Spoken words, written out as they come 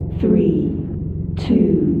Three,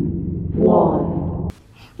 two, one.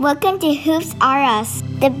 Welcome to Hoops R Us,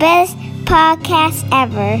 the best podcast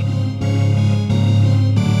ever.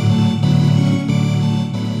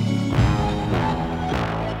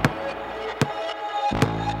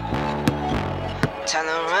 Time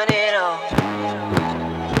to run it all.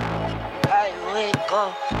 I wake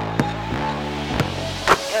up.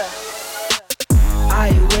 Yeah.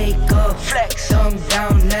 I wake up. Flex. Thumb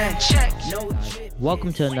down that check. No drip.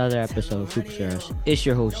 Welcome to another episode of Hoops R Us. It's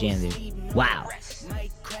your host, Yandy. Wow.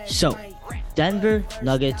 So, Denver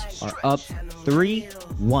Nuggets are up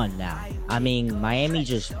 3-1 now. I mean, Miami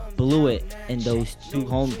just blew it in those two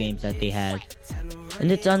home games that they had. And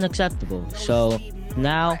it's unacceptable. So,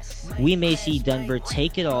 now we may see Denver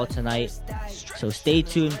take it all tonight. So, stay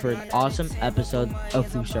tuned for an awesome episode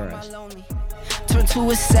of Hoops R Us. Turn to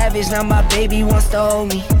a savage, now my baby wants to hold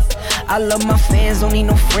me. I love my fans, don't need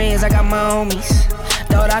no friends, I got my homies.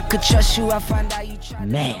 Thought I could trust you, I find out you try.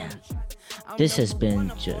 Man, this has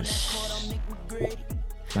been just...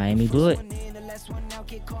 Miami blew it.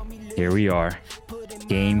 Here we are,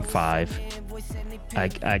 game 5.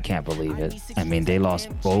 I can't believe it. I mean, they lost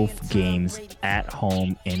both games at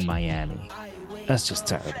home in Miami. That's just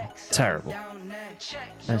terrible.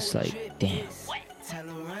 That's like, damn.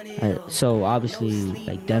 So obviously,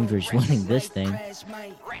 like, Denver's winning this thing.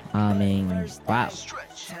 I mean, wow.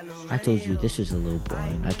 I told you this was a little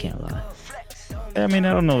boring. I can't lie. I mean,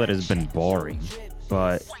 I don't know that it's been boring,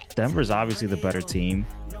 but Denver's obviously the better team.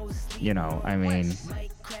 You know, I mean,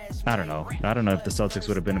 I don't know. I don't know if the Celtics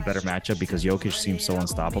would have been a better matchup because Jokic seems so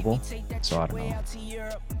unstoppable. So I don't know.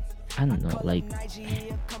 I don't know. Like,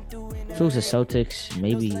 if it was the Celtics,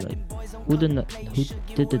 maybe like who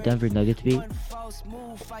did the Denver Nuggets beat?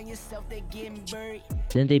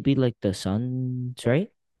 Didn't they beat like the Suns, right?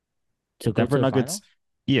 To go Denver to the Nuggets. final?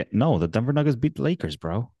 Yeah, no, the Denver Nuggets beat the Lakers,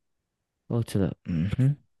 bro. Oh, to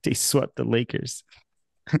the. They swept the Lakers.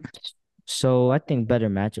 So I think better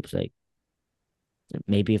matchups, like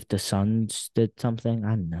maybe if the Suns did something, I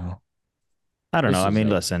don't know. I don't This know. I is mean,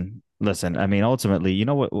 like- listen. I mean, ultimately, you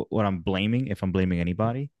know what I'm blaming, if I'm blaming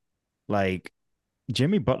anybody? Like,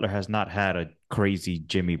 Jimmy Butler has not had a crazy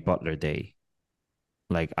Jimmy Butler day.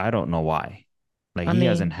 Like, I don't know why. Like, I he mean,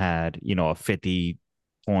 hasn't had, a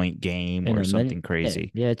 50-point game in or a something minute.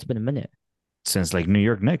 crazy Yeah, it's been a minute. since like New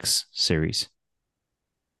York Knicks series.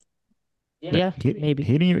 Yeah, He, maybe.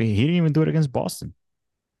 he didn't even do it against Boston.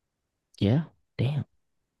 Yeah, damn.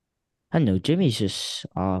 I know Jimmy's just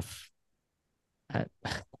off. I,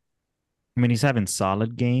 I mean, he's having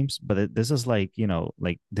solid games, but this is like,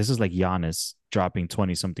 this is like Giannis dropping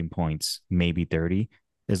 20 something points, maybe 30.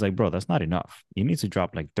 It's like, bro, that's not enough. You need to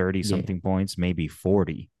drop like 30 something points, maybe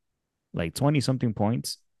 40. Like 20 something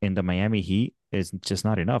points in the Miami Heat is just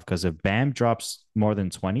not enough because if Bam drops more than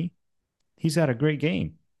 20, he's had a great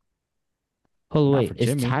game. Hold Not wait, for is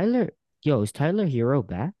Jimmy. is Tyler Hero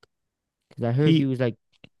back? Because I heard He he was like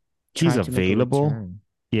he's trying to make a available. return.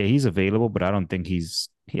 Yeah, he's available, but I don't think he's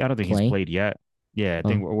Playing? played yet. Yeah, I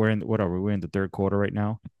think Oh. we're in what are we? We're in the third quarter right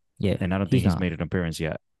now, Yeah, and I don't he's think he's not. made an appearance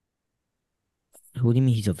yet. What do you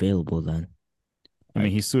mean he's available then? I mean,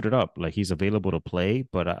 Like, he's suited up, like he's available to play,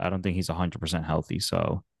 but I don't think he's 100% healthy.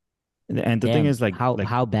 So, and the thing damn, is,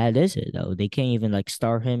 how bad is it though? They can't even like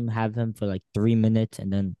start him, have him for like 3 minutes,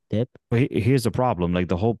 and then dip. but here's the problem: like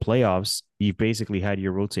the whole playoffs, you've basically had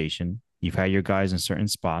your rotation. You've had your guys in certain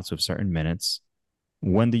spots with certain minutes.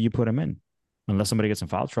 When do you put him in? Unless somebody gets in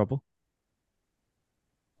foul trouble.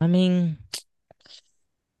 I mean,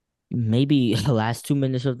 maybe the last 2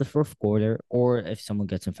 minutes of the fourth quarter, or if someone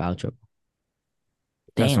gets in foul trouble.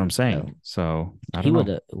 That's what Damn, I'm saying. though. So I He don't would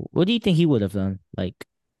know. have. What do you think he would have done? Like,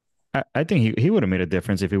 I think he would have made a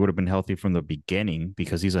difference if he would have been healthy from the beginning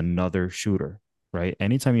because he's another shooter, right?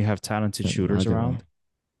 Anytime you have talented shooters another one. around,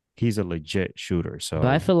 he's a legit shooter. But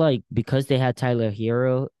I So feel like because they had Tyler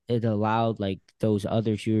Hero, it allowed like those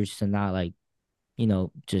other shooters to not like,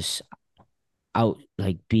 just out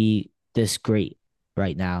like be this great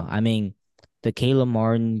right now. I mean, the Caleb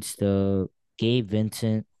Martins, the Gabe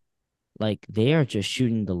Vincent, like they are just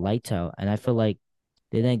shooting the lights out. And I feel like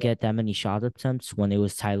they didn't get that many shot attempts when it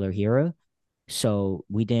was Tyler Hero. So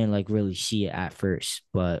we didn't like really see it at first.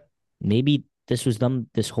 But maybe this was them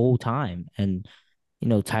this whole time. And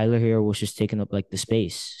Tyler Hero was just taking up like the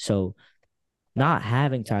space. So not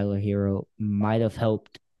having Tyler Hero might have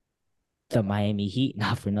helped the Miami Heat,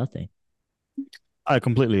 not for nothing. I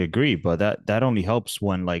completely agree, but that only helps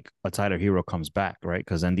when like a Tyler Hero comes back, right?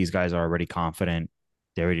 Because then these guys are already confident.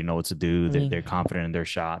 They already know what to do. I They're, mean, they're confident in their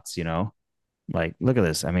shots. Like look at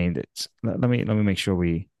this. I mean, let me make sure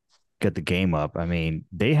we get the game up. I mean,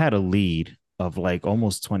 they had a lead of like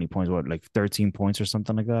almost 20 points, what, like 13 points or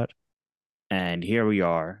something like that. And here we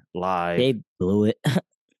are live. They blew it.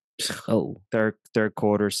 Oh, Third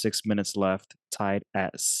quarter, 6 minutes left, tied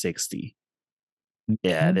at 60.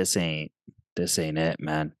 Yeah, mhm. this ain't it,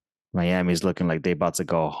 man. Miami's looking like they about to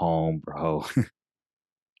go home, bro.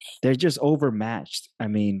 They're just overmatched. I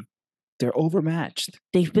mean, they're overmatched.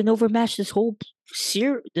 They've been overmatched this whole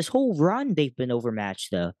run. They've been overmatched.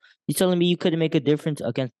 Though you telling me you couldn't make a difference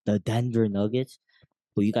against the Denver Nuggets,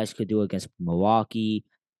 but you guys could do against Milwaukee,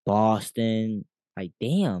 Boston. Like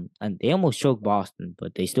damn, and they almost choked Boston,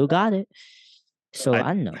 but they still got it. So I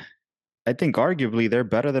I don't know I think arguably they're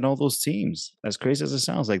better than all those teams. As crazy as it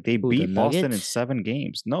sounds, like they who the beat Boston in Nuggets. 7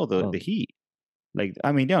 games. No, the Oh, Heat. Like,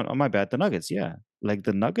 I mean, yeah, oh, my bad. The Nuggets, yeah. Like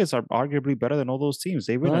the Nuggets are arguably better than all those teams.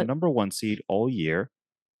 They've been a but number one seed all year.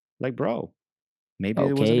 Like, bro, maybe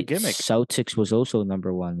it wasn't a okay, gimmick. Celtics was also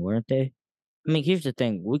number one, weren't they? I mean, here's the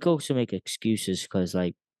thing: we go to make excuses because,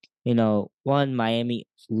 like, one Miami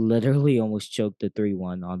literally almost choked the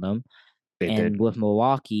 3-1 on them, They and did. with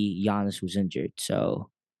Milwaukee, Giannis was injured.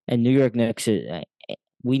 So, and New York Knicks,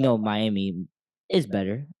 we know Miami is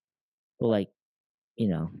better, but like, you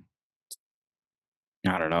know,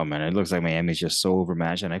 I don't know, man. It looks like Miami's just so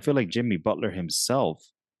overmatched. And I feel like Jimmy Butler himself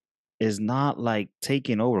is not like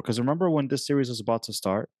taking over. Because remember when this series was about to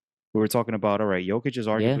start, we were talking about, all right, Jokic is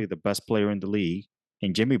yeah, arguably the best player in the league,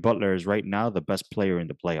 and Jimmy Butler is right now the best player in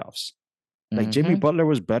the playoffs. Like Jimmy mm-hmm. Butler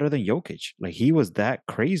was better than Jokic. Like he was that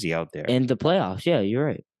crazy out there. In the playoffs, yeah, you're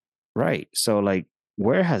right. Right. So like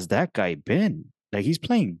where has that guy been? Like he's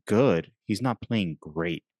playing good. He's not playing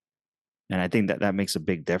great. And I think that that makes a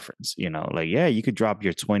big difference. Like yeah, you could drop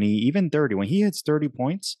your 20, even 30. When he hits 30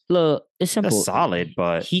 points, Look, it's that's simple. solid,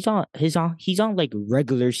 but He's on like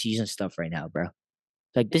regular season stuff right now, bro.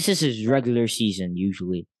 Like this is his regular season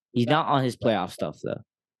usually. He's not on his playoff stuff though.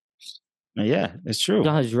 yeah, it's He's true.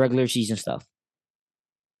 on his regular season stuff.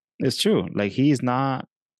 It's true. Like he's not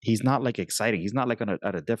like exciting. He's not like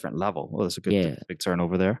at a different level. Well, that's a good Yeah. big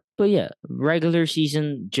turnover there. But yeah, regular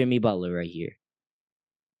season Jimmy Butler right here.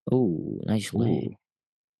 Oh, nice Ooh, leg.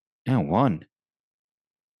 and one.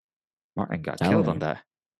 Martin got killed Telling on you. that.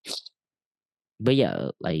 But yeah,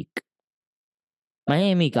 like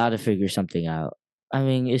Miami gotta figure something out. I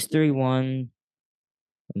mean, it's 3-1.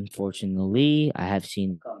 Unfortunately, I have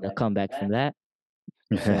seen a comeback from that.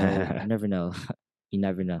 So you never know. You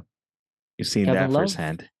never know. You've seen Kevin that Love,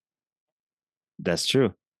 firsthand. That's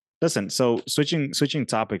true. Listen, so switching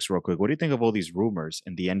topics real quick. What do you think of all these rumors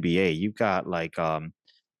in the NBA? You've got like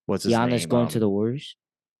what's his Giannis name? going to the Warriors.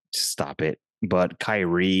 Stop it. But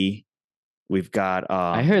Kyrie, we've got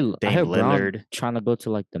I Dame heard Brown Lillard. trying to go to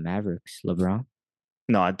like the Mavericks. LeBron.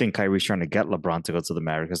 No, I think Kyrie's trying to get LeBron to go to the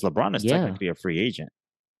Mavericks because LeBron is Yeah, technically a free agent.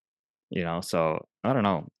 So I don't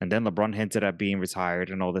know. And then LeBron hinted at being retired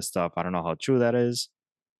and all this stuff. I don't know how true that is,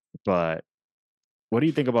 but what do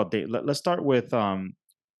you think about Dame? Let's start with Dame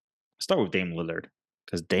Lillard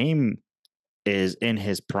because Dame is in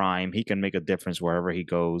his prime. He can make a difference wherever he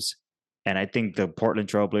goes. And I think the Portland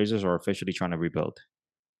Trailblazers are officially trying to rebuild.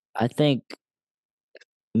 I think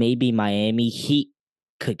maybe Miami Heat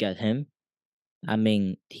could get him. I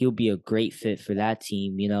mean, he'll be a great fit for that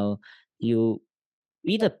team. He'll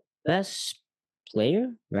be the best player,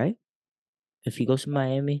 right? If he goes to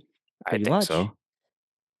Miami, I pretty think much. so.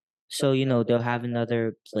 So, they'll have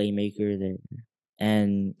another playmaker there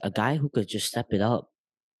and a guy who could just step it up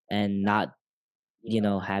and not,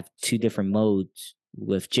 have two different modes.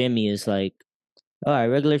 With Jimmy is like, all right,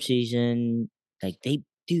 regular season, like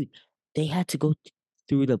dude, they had to go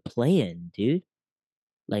through the play-in, dude.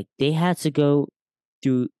 Like they had to go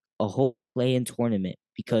through a whole play-in tournament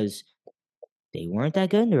because they weren't that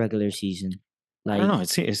good in the regular season. I don't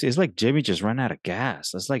Like know. It's like Jimmy just ran out of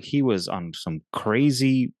gas. It's like he was on some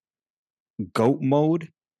crazy goat mode,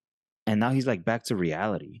 and now he's like back to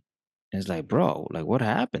reality. And it's like, bro, like what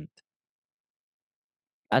happened?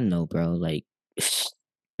 I don't know, bro. Like,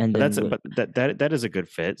 and But then that is a good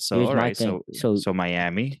fit. So here's all my right, thing. so So so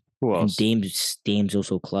Miami. Who and else? Dame's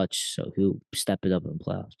also clutch, so he'll step it up in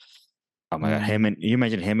playoffs. Oh my god, him Mm, and you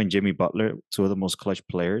imagine him and Jimmy Butler, two of the most clutch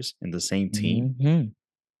players in the same team. mhm.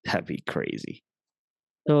 That'd be crazy.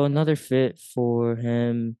 So another fit for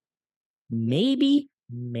him, maybe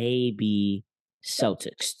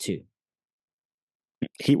Celtics too.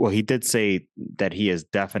 He did say that he is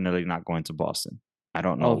definitely not going to Boston. I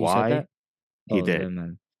don't know Oh, he said why. that. He Oh, did. then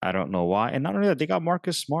man. I don't know why. And not only that, they got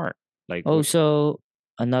Marcus Smart. Like Oh, what? so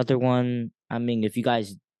another one. I mean, if you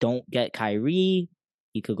guys don't get Kyrie,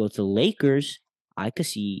 he could go to the Lakers. I could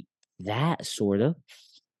see that sort of.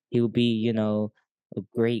 He would be, a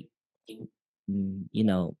great you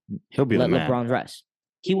know, He'll be the let man. LeBron rest.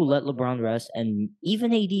 He will let LeBron rest and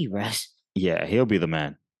even AD rest. Yeah, he'll be the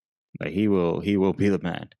man. Like he will be the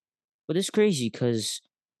man. But it's crazy because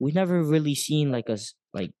we never really seen like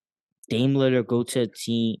Dame Lillard go to a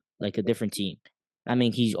team like a different team. I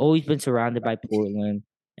mean, he's always been surrounded by Portland,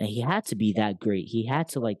 and he had to be that great. He had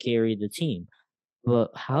to like carry the team.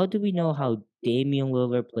 But how do we know how Damian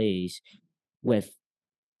Lillard plays with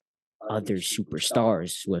other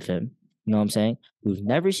superstars with him? You know what I'm saying? We've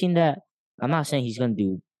never seen that. I'm not saying he's gonna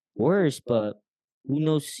do worse, but who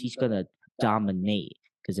knows he's gonna dominate?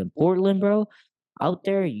 Because in Portland, bro, out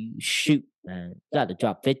there you shoot, man. You got to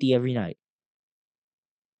drop 50 every night.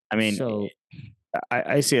 I mean, So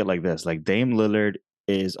I see it like this: like Dame Lillard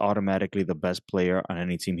is automatically the best player on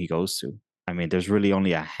any team he goes to. I mean, there's really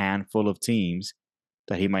only a handful of teams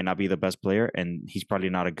that he might not be the best player, and he's probably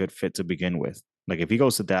not a good fit to begin with. Like if he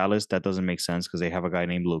goes to Dallas, that doesn't make sense because they have a guy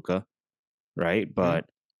named Luca, right? mhm. But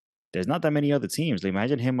there's not that many other teams. Like,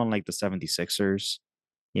 imagine him on like the 76ers.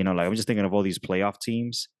 Like I'm just thinking of all these playoff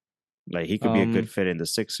teams. Like he could be a good um, fit in the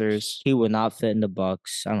Sixers. he would not fit in the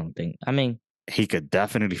Bucks. I don't think. I mean, He could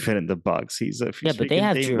definitely fit in the Bucks. He's a yeah, but they freaking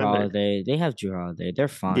have Dame Drew Lillard. Holiday. They have Drew Holiday. They're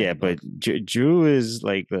Yeah, fine. but Drew is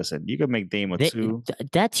like, listen, you could make Dame a They two.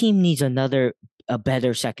 that team needs a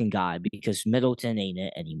better second guy because Middleton ain't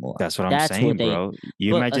it anymore. That's what I'm That's what saying, they. bro.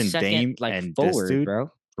 You But a imagine second Dame like and this forward, dude, bro.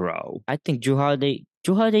 bro. I think Drew Holiday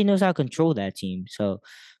knows how to control that team, so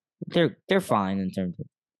they're fine in terms of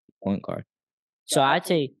point guard. So I'd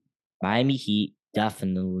say Miami Heat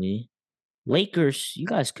definitely. Lakers, you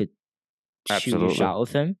guys could shoot your Absolutely. shot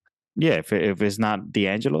with him. Yeah, if it's not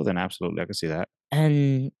D'Angelo, then absolutely, I can see that.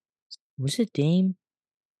 And was it Dame?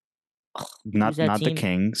 Oh, who's Not that not the team?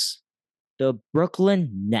 Kings. The Brooklyn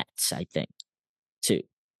Nets, I think, too.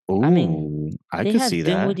 I mean, Ooh, I they could see have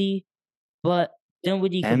that. Dinwiddie, but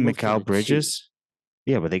Dinwiddie can And move to Mikal the two. Bridges.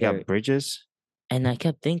 Yeah, but they They're got Bridges. and I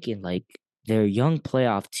kept thinking like they're a young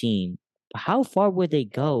playoff team. How far would they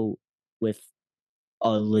go with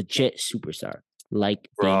a legit superstar like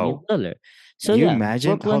Damian Bro, Lillard? So you yeah,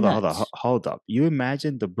 imagine, Brooklyn Nets. hold up. You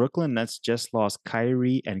imagine the Brooklyn Nets just lost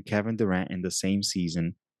Kyrie and Kevin Durant in the same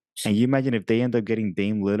season. And you imagine if they end up getting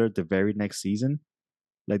Dame Lillard the very next season,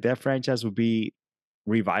 like that franchise would be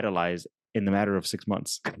revitalized in the matter of 6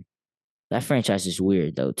 months. That franchise is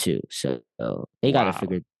weird though too. So they got to Wow.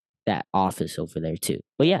 figure that office over there too.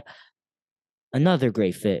 But yeah, another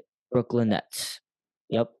great fit, Brooklyn Nets.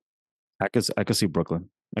 Yep, I could see Brooklyn.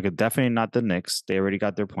 I could definitely not the Knicks. They already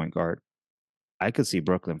got their point guard. I could see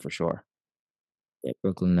Brooklyn for sure. yeah,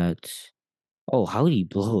 Brooklyn Nets. Oh, how did he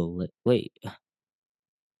blow? Wait, but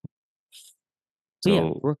yeah,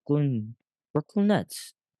 So Brooklyn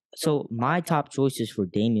Nets. So my top choices for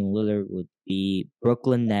Damian Lillard would be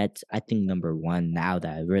Brooklyn Nets. I think number one now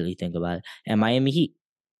that I really think about it, and Miami Heat.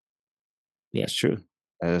 Yeah, that's true.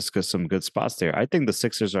 That's got some good spots there. I think the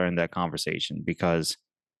Sixers are in that conversation because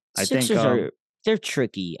I think Sixers are they're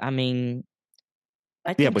tricky. I mean, I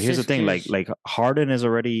yeah, think but here's the thing, like Sixers. like Harden is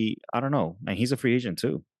already, I don't know, and he's a free agent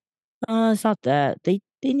too. It's not that they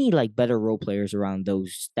need like better role players around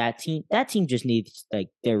those that team. That team just needs like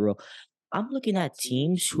their role. I'm looking at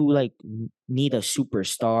teams who like need a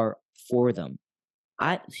superstar for them.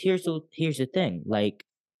 I here's the thing. Like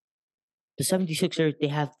the 76ers, they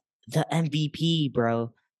have the MVP,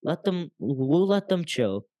 bro. We'll let them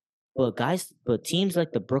chill. But teams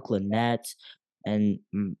like the Brooklyn Nets and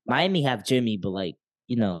Miami have Jimmy, but like,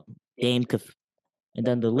 you know, Dame could, and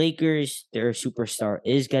then the Lakers, their superstar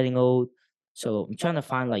is getting old. So I'm trying to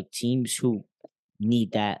find like teams who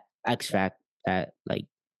need that like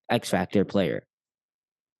X factor player.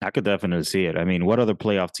 I could definitely see it. I mean, what other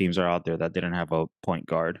playoff teams are out there that didn't have a point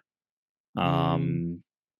guard? Mm, Um,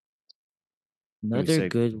 let me another say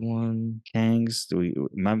good one. Kings.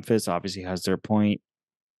 Memphis obviously has their point.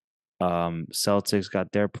 Celtics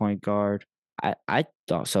got their point guard. I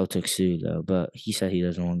thought Celtics too though, but he said he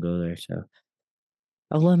doesn't want to go there, so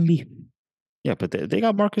I'll let him be. Yeah, but they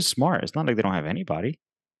got Marcus Smart. It's not like they don't have anybody.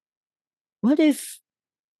 What if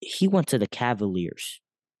he went to the Cavaliers?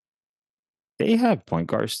 They have point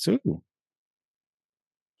guards too.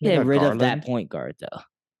 They Get got rid of that Garland. point guard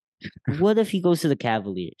though. What if he goes to the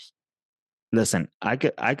Cavaliers? Listen, I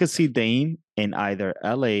could see Dame in either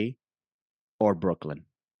LA or Brooklyn.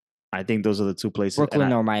 I think those are the two places. And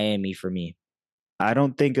Brooklyn or Miami for me. I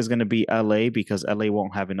don't think it's gonna be LA because LA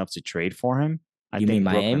won't have enough to trade for him. I You mean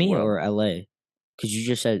think Brooklyn Miami or will. LA? Because you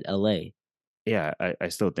just said LA. Yeah, I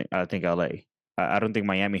still think LA. I don't think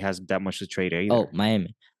Miami has that much to trade Oh, either.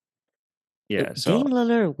 Miami. Yeah, so Dame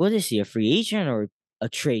Lillard, what is he, a free agent or a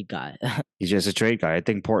trade guy? he's just a trade guy. I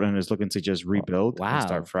think Portland is looking to just Oh, rebuild and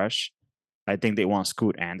start wow. fresh. I think they want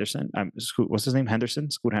Scoot Anderson. What's his name? Henderson?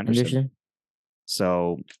 Scoot Henderson. Henderson.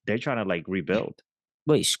 So they're trying to like rebuild.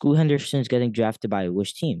 Wait, Scoot Henderson's getting drafted by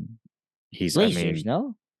which team? I Blazers, mean,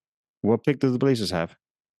 no? what pick does the Blazers have?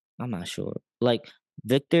 I'm not sure. Like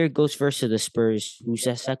Victor goes first to the Spurs. Who's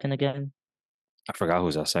that second again? I forgot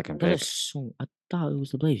who's our second I pick. thought it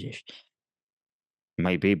was the Blazers.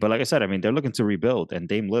 Might be, but like I said, I mean, they're looking to rebuild, and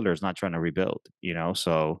Dame Lillard's not trying to rebuild.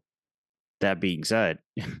 So that being said,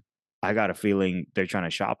 I got a feeling they're trying to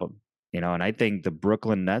shop him. And I think the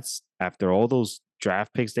Brooklyn Nets, after all those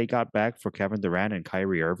draft picks they got back for Kevin Durant and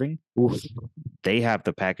Kyrie Irving, Oof. they have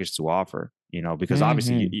the package to offer. Because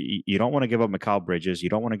obviously you don't want to give up Mikal Bridges, you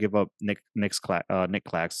don't want to give up Nick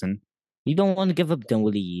Claxton. You don't want to give up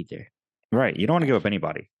Dinwiddie either. Right. You don't want to give up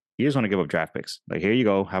anybody. You just want to give up draft picks. Like, here you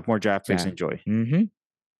go. Have more draft picks. Enjoy. Mm-hmm.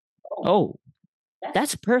 Oh,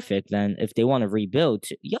 that's perfect then. If they want to rebuild,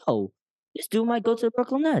 this dude might go to the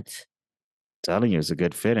Brooklyn Nets. Telling you, it's a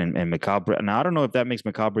good fit. And Mikal, now I don't know if that makes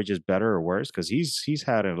Mikal Bridges better or worse, because he's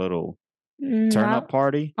had a little turn up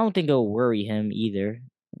party. I don't think it'll worry him either.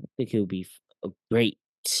 I think he'll be a great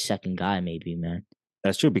second guy, maybe, man.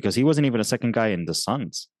 That's true, because he wasn't even a second guy in the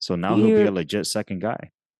Suns. So now he'll be a legit second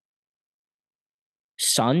guy.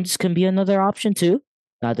 Suns can be another option too.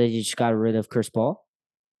 Now that you just got rid of Chris Paul.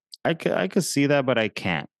 I could see that, but I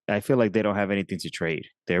can't. I feel like they don't have anything to trade.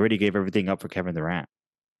 They already gave everything up for Kevin Durant.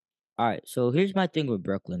 All right, so here's my thing with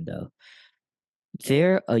Brooklyn, though.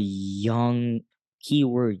 They're a young,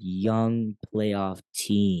 keyword young playoff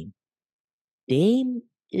team. Dame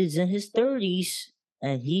is in his 30s,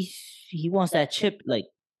 and he wants that chip like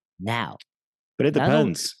now. But it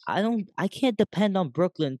depends. I can't depend on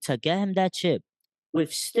Brooklyn to get him that chip.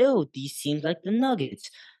 With still these teams like the Nuggets.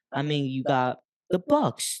 I mean, you got the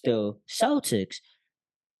Bucks still, Celtics.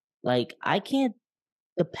 Like, I can't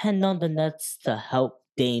depend on the Nets to help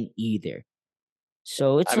Dame either.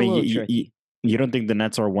 So it's a little tricky. You don't think the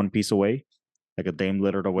Nets are one piece away? Like a Dame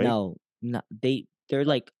Lillard away? No, they're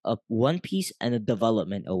like a one piece and a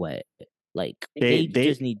development away. Like they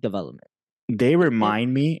just need development. They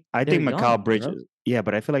remind me. I think Mikal Bridges. Yeah,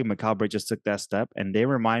 but I feel like Mikal Bridges took that step, and they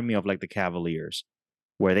remind me of like the Cavaliers,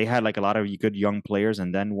 where they had like a lot of good young players,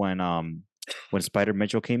 and then when Spider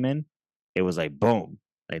Mitchell came in, it was like boom,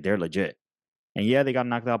 like they're legit. And yeah, they got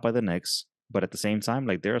knocked out by the Knicks, but at the same time,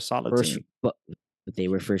 like they're a solid team. But they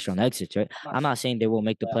were first round exits, right? I'm not saying they won't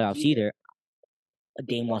make the playoffs either.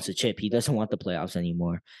 Dame wants a chip. He doesn't want the playoffs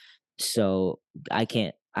anymore. So I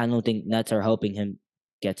don't think Nets are helping him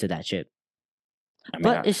get to that chip.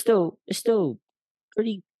 But it's still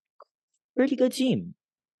pretty good team,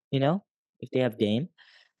 if they have Dame.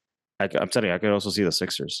 I'm telling you, I could also see the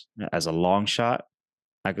Sixers as a long shot.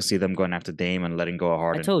 I could see them going after Dame and letting go of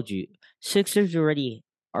Harden. I told you, Sixers already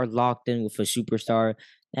are locked in with a superstar,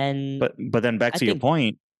 and but then back to your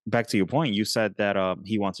point, you said that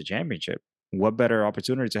he wants a championship. What better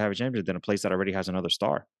opportunity to have a championship than a place that already has another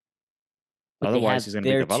star? But otherwise, he's going to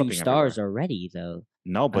be developing. Two stars already, though.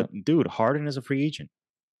 No, but dude, Harden is a free agent.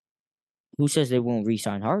 Who says they won't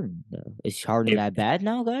re-sign Harden? Though? Is Harden that bad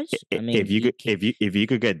now, guys? I mean, if you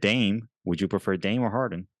could get Dame, would you prefer Dame or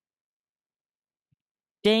Harden?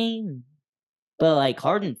 Dame, but like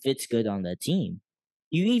Harden fits good on the team.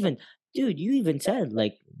 You even said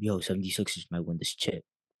like, 76ers might win this chip.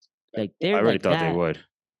 Like I already thought they would.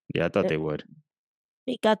 Yeah, I thought they would.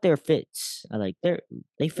 They got their fits.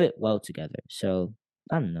 They fit well together. So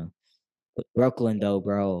I don't know. But Brooklyn though,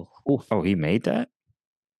 bro. Oof. Oh, he made that?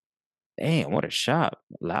 Damn, what a shot.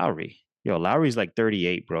 Lowry. Lowry's like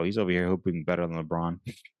 38, bro. He's over here hoping better than LeBron.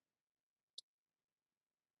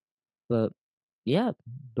 But yeah,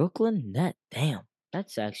 Brooklyn net. Damn.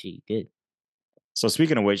 That's actually good. So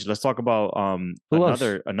speaking of which, let's talk about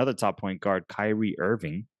another top point guard, Kyrie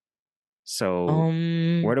Irving. So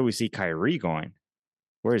where do we see Kyrie going?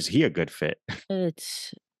 Where is he a good fit?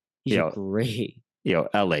 He's great.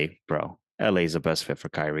 LA, bro. LA is the best fit for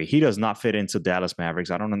Kyrie. He does not fit into Dallas Mavericks.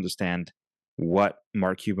 I don't understand what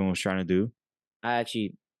Mark Cuban was trying to do. I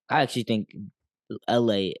actually think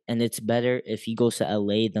LA, and it's better if he goes to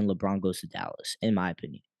LA than LeBron goes to Dallas, in my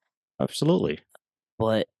opinion. Absolutely.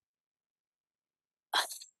 But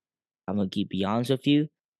I'm gonna be honest with you.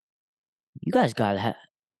 You guys gotta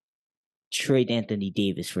trade Anthony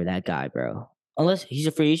Davis for that guy, bro. Unless he's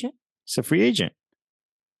a free agent. It's a free agent.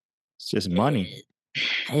 It's just money.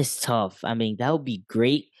 It's tough. I mean, that would be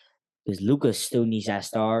great because Luka still needs that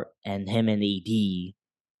star, and him and AD,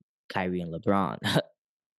 Kyrie and LeBron.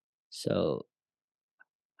 So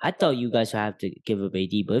I thought you guys would have to give up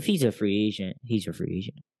AD, but if he's a free agent, he's a free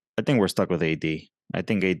agent. I think we're stuck with AD. I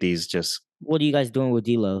think AD's just. What are you guys doing with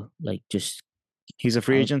D'Lo? Like, just He's a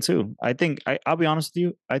free Um, agent too. I'll be honest with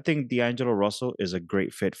you. I think D'Angelo Russell is a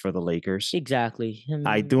great fit for the Lakers. exactly.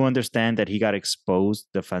 I do understand that he got exposed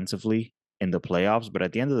defensively in the playoffs, but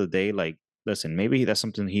at the end of the day, like, listen, maybe that's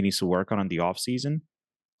something he needs to work on the offseason,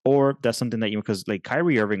 or that's something that you, because like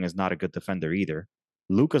Kyrie Irving is not a good defender either.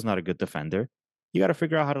 Luka's not a good defender. You got to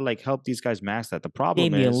figure out how to like help these guys mask that. The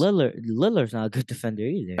problem Damian is, Lillard's not a good defender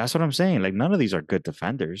either. that's what I'm saying. Like, none of these are good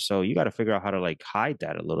defenders. So you got to figure out how to like hide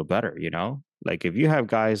that a little better, you know? Like, if you have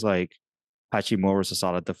guys like Hachimura's a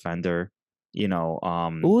solid defender,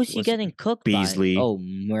 Who is he what's getting cooked by? Beasley. Oh,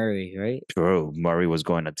 Murray, right? Bro, Murray was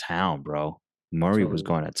going to town, bro. Murray was So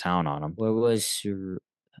going to town on him. where was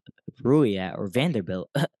Rui at or Vanderbilt?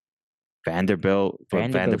 Vanderbilt, but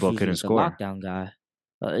Vanderbilt's Vanderbilt usually couldn't the score. lockdown guy.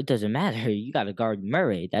 It doesn't matter. You got to guard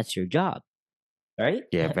Murray. That's your job, right?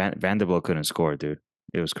 Yeah, Vanderbilt couldn't score, dude.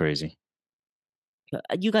 It was crazy.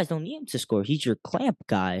 You guys don't need him to score. He's your clamp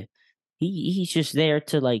guy. He's just there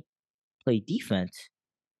to like play defense.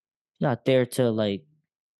 He's not there to like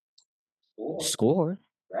score,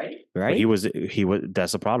 But right? he was.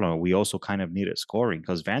 That's the problem. We also kind of needed scoring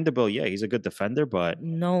because Vanderbilt, yeah, he's a good defender, but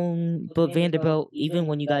No, but Vanderbilt, even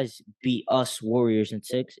when you guys beat us Warriors in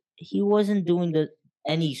 6, he wasn't doing the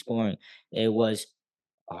any scoring. It was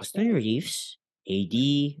Austin Reeves, AD,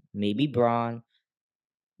 maybe Braun,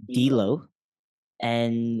 D'Lo,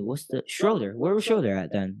 and what's the Schroeder? Where was Schroeder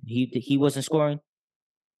at then? He wasn't scoring.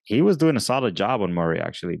 he was doing a solid job on Murray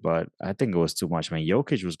actually. But I think it was too much, man.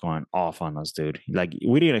 Jokic was going off on us, dude. Like,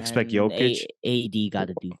 we didn't expect And Jokic. AD got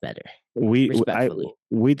to do better, I respectfully.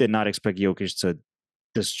 we did not expect Jokic to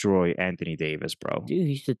destroy Anthony Davis, bro. Dude,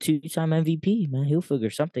 he's the 2-time MVP, man. He'll figure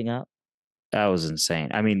something out. That was insane.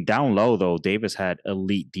 I mean, down low though, Davis had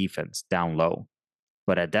elite defense down low,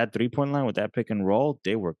 but at that 3 point line with that pick and roll,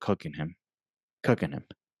 they were cooking him. And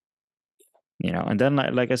then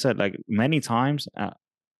like I said, like many times,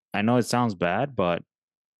 I know it sounds bad, but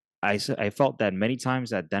I felt that many times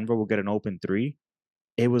that Denver will get an open three,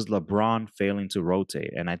 it was LeBron failing to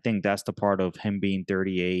rotate, and I think that's the part of him being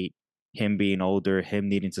 38, him being older, him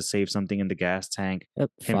needing to save something in the gas tank,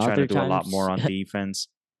 Yep, him trying to father do a lot times, more on defense.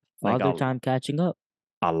 Like father time catching up.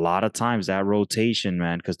 a lot of times that rotation,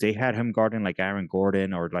 man, because they had him guarding like Aaron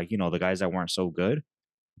Gordon or like the guys that weren't so good.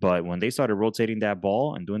 But when they started rotating that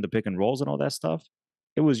ball and doing the pick and rolls and all that stuff,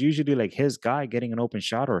 it was usually like his guy getting an open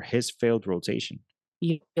shot or his failed rotation.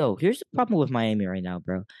 Yo, here's the problem with Miami right now,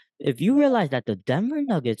 bro. If you realize that the Denver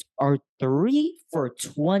Nuggets are 3 for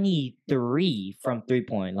 23 from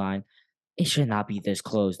 3-point line, it should not be this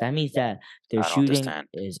close. That means that their I don't shooting understand.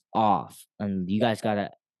 is off, and you guys gotta,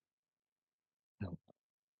 no,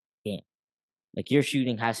 can't. Like your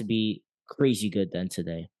shooting has to be crazy good then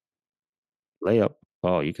today. Layup.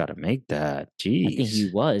 Oh, you got to make that. I think he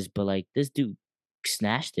Jeez. was, but like this dude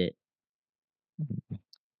snatched it.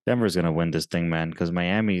 Denver's going to win this thing, man, because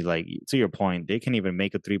Miami, like, to your point, they can even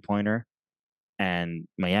make a 3-pointer, and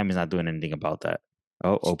Miami's not doing anything about that.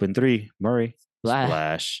 Oh, open three. Murray. Blah.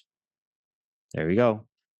 Splash. There we go.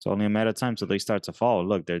 It's only a matter of time till they start to fall.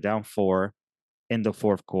 Look, they're down 4 in the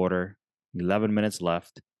fourth quarter. 11 minutes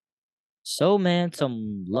left. So man,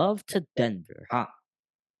 some love to Denver, huh?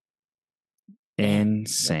 Damn.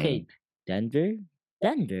 Insane. Okay,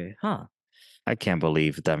 Denver, huh? I can't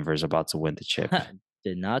believe Denver's about to win the chip.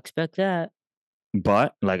 Did not expect that.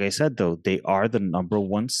 But like I said, though, they are the number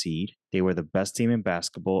 1 seed. They were the best team in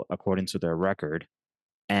basketball according to their record.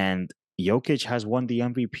 And Jokic has won the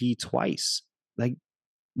MVP twice. Like,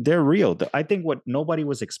 they're real. I think what nobody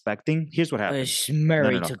was expecting, here's what happened.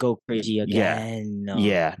 Murray No. to go crazy again.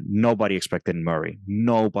 Yeah, nobody expected Murray.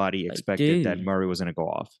 Nobody expected that dude. Murray was going to go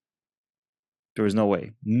off. There was no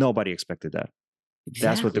way. Nobody expected that.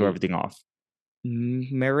 That's what threw everything off.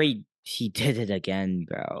 Murray, he did it again,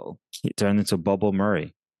 bro. He turned into Bubble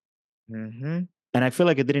Murray. Mm-hmm. And I feel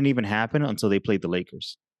like it didn't even happen until they played the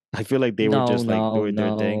Lakers. I feel like they were just like doing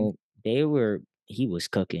their thing. He was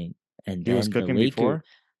cooking. And He then was cooking the Lakers, before?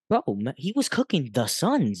 bro, he was cooking the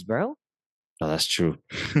Suns, bro. Oh, that's true.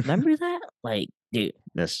 Remember that? Like, dude.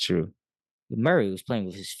 That's true. Murray was playing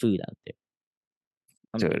with his food out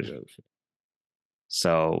there. Dude.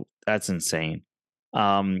 So that's insane.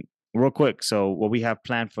 Real quick. So what we have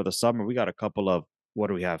planned for the summer, we got a couple of, what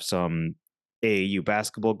do we have? Some AAU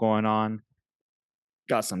basketball going on.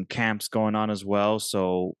 Got some camps going on as well.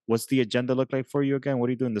 So what's the agenda look like for you again? What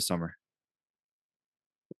are you doing this summer?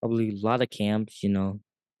 Probably a lot of camps,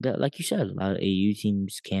 like you said, a lot of AU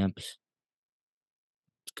teams, camps.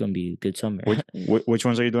 It's gonna be a good summer. Which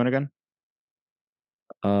ones are you doing again?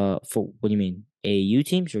 For what do you mean? AU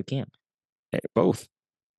teams or camp? Both.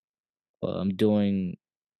 I'm doing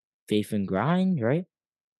Faith and Grind, right?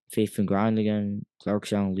 Faith and Grind again.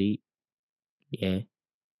 Clarkson Elite. Yeah.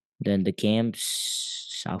 Then the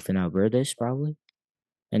camps, South and Alberta's probably.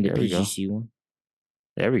 And the There we go. PGC one.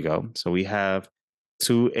 There we go. So we have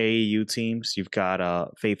two AAU teams. You've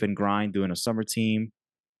got Faith and Grind doing a summer team,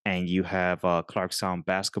 and you have Clarkstown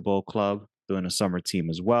Basketball Club doing a summer team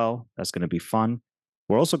as well. That's going to be fun.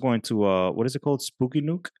 We're also going to what is it called? Spooky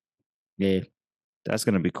Nuke. Yeah. That's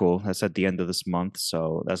going to be cool. That's at the end of this month,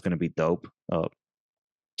 so that's going to be dope.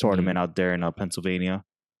 Tournament out there in Pennsylvania.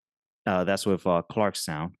 That's with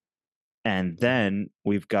Clarkstown. And then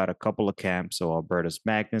we've got a couple of camps. So Alberta's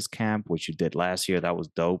Magnus camp, which you did last year, that was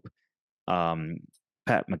dope.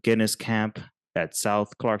 Pat McGinnis camp at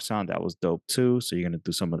South Clarkstown, that was dope too. So you're gonna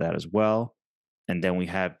do some of that as well. And then we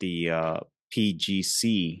have the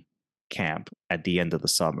PGC camp at the end of the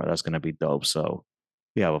summer. That's gonna be dope. So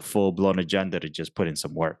we have a full blown agenda to just put in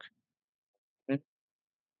some work.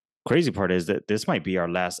 Crazy part is that this might be our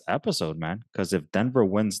last episode, man. Because if Denver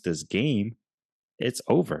wins this game, it's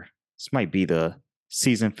over. This might be the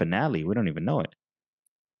season finale. We don't even know it.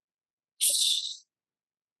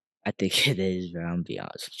 I think it is, bro. I'm gonna be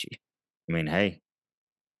honest with you. I mean, hey,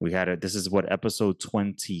 we had it. This is what, episode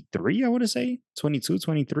 23, I want to say? 22,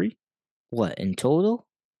 23? What, in total?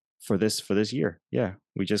 For this year. Yeah.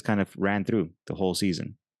 We just kind of ran through the whole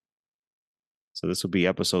season. So this will be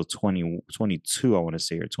episode 22, I want to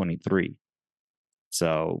say, or 23.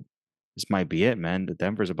 So this might be it, man. The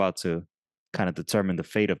Denver's about to kind of determine the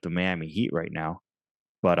fate of the Miami Heat right now.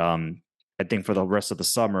 But I think for the rest of the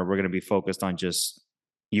summer, we're going to be focused on just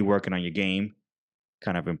you working on your game,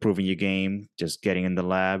 kind of improving your game, just getting in the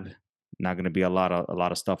lab. Not going to be a lot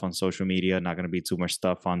of stuff on social media. Not going to be too much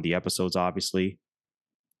stuff on the episodes, obviously.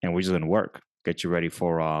 And we're just going to work, get you ready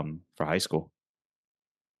for high school.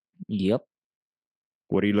 Yep.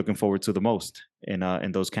 What are you looking forward to the most in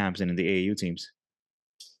those camps and in the AAU teams?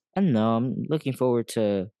 I don't know. I'm looking forward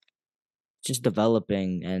to just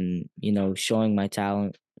developing and, showing my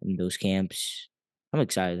talent in those camps. I'm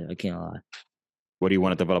excited. I can't lie. What do you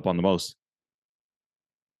want to develop on the most?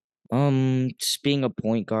 Just being a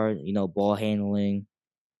point guard, ball handling,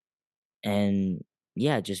 and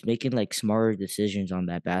yeah, just making like smarter decisions on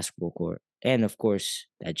that basketball court, and of course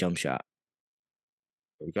that jump shot.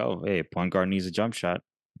 There we go. Hey, point guard needs a jump shot.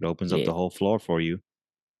 It opens up Yeah. the whole floor for you.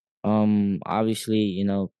 Obviously,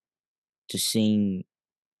 just seeing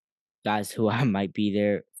guys who I might be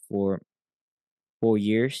there for 4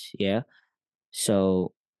 years. Yeah.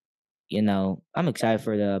 So, I'm excited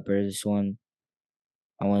for the British one.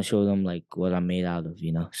 I want to show them like what I'm made out of,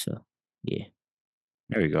 So, yeah.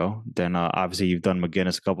 There you go. Then obviously you've done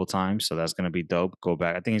McGinnis a couple times, so that's going to be dope. Go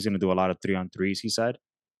back. I think he's going to do a lot of 3-on-3s, he said.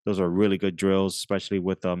 Those are really good drills, especially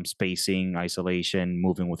with spacing, isolation,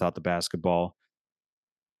 moving without the basketball.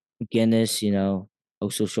 Guinness,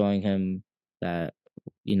 also showing him that,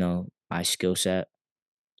 my skill set.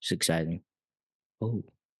 It's exciting. Oh,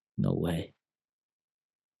 no way.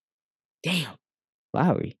 Damn.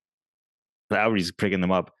 Lowry. Lowry's picking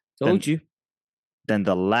them up. Told you. Then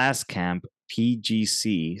the last camp,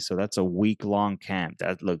 PGC. So that's a week-long camp.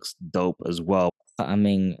 That looks dope as well. I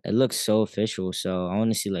mean, it looks so official. So I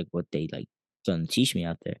want to see like what they like gonna teach me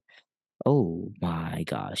out there. Oh my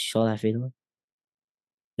gosh. Saw that fadeaway?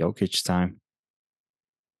 Jokic time.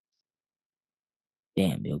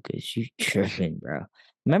 Damn, Jokic, you tripping, bro.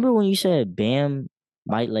 Remember when you said Bam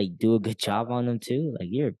might like do a good job on them too? Like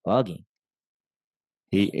you're bugging.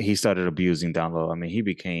 He started abusing down low. I mean, he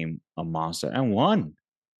became a monster and won.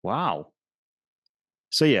 Wow.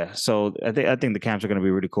 So yeah, so I think the camps are going to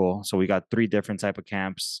be really cool. So we got 3 different type of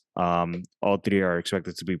camps. All 3 are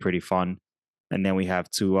expected to be pretty fun, and then we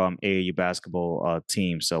have 2 AAU basketball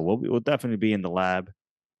teams. So we'll definitely be in the lab.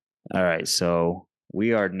 All right, so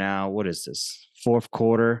we are now, what is this, 4th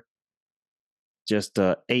quarter? Just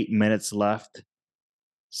 8 minutes left.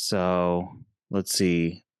 So let's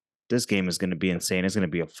see. This game is going to be insane. It's going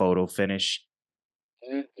to be a photo finish,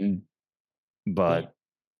 but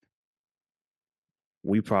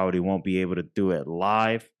we probably won't be able to do it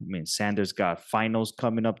live. I mean, Sanders got finals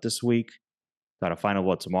coming up this week. Got a final,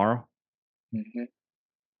 what, tomorrow?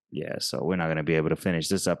 Yeah, so we're not going to be able to finish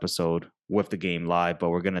this episode with the game live, but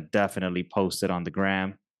we're going to definitely post it on the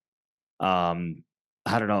gram. I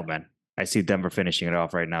don't know, man. I see Denver finishing it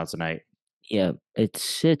off right now tonight. Yeah,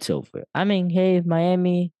 it's over. I mean, hey,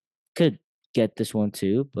 Miami could get this one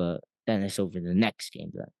too, but then it's over the next game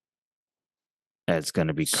then. It's going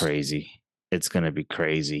to be crazy. It's going to be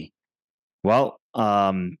crazy. Well,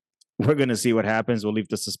 we're going to see what happens. We'll leave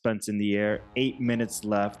the suspense in the air. 8 minutes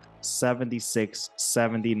left,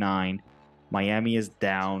 76-79. Miami is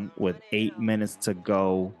down with 8 minutes to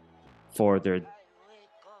go for their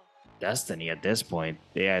destiny at this point.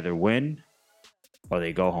 They either win or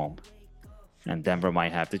they go home. And Denver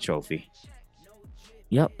might have the trophy.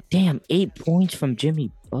 Yep. Damn, 8 points from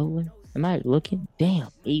Jimmy Butler. Am I looking? Damn,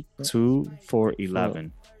 8. 2 for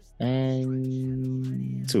 11.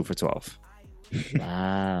 And 2 for 12.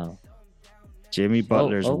 wow. Jimmy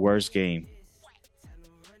Butler's oh. worst game.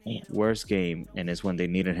 Man. Worst game, and it's when they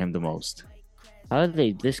needed him the most. How are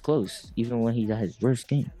they this close, even when he got his worst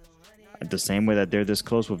game? The same way that they're this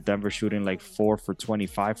close with Denver shooting like 4 for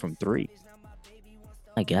 25 from 3.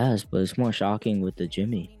 I guess, but it's more shocking with the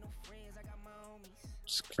Jimmy.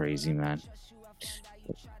 It's crazy, man.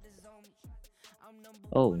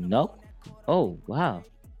 Oh, no? Oh, wow.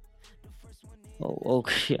 Oh,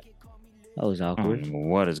 shit. That was I awkward. don't know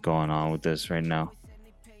what is going on with this right now.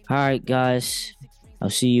 All right, guys. I'll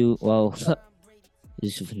see you. Well,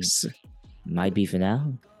 this might be for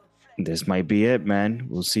now. This might be it, man.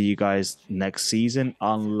 We'll see you guys next season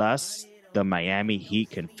unless the Miami Heat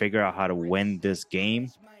can figure out how to win this game.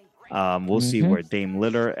 We'll see where Dame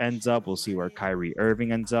Lillard ends up. We'll see where Kyrie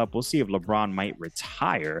Irving ends up. We'll see if LeBron might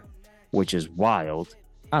retire, which is wild.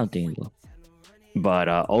 I don't think he will. But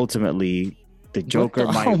ultimately, the Joker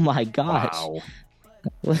might... Oh, my gosh. Wow.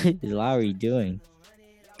 What is Lowry doing?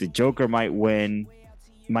 The Joker might win,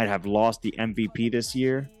 might have lost the MVP this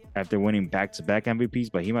year after winning back-to-back MVPs,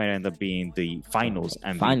 but he might end up being the Finals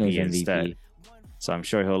MVP instead. So I'm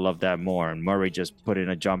sure he'll love that more. And Murray just put in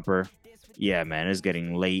a jumper. Yeah, man, it's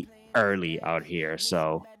getting late early out here.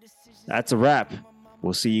 So that's a wrap.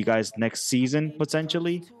 We'll see you guys next season,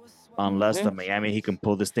 potentially, unless the Miami Heat can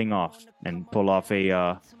pull this thing off and pull off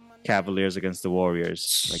a Cavaliers against the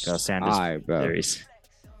Warriors, like a Sanders series.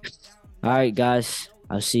 All right, guys.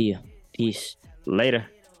 I'll see you. Peace. Later.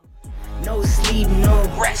 No sleep, no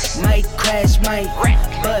rest. Might crash, might wreck.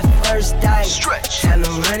 But first I stretch. Time to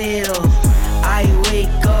run it off. I wake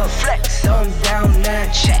up, flex. Thumb down,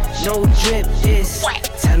 now check. No drip, this whack.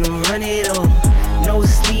 Time to run it off. No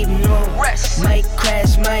sleep, no rest. Might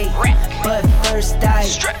crash, might wreck. But first I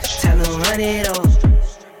stretch. Time to run it off.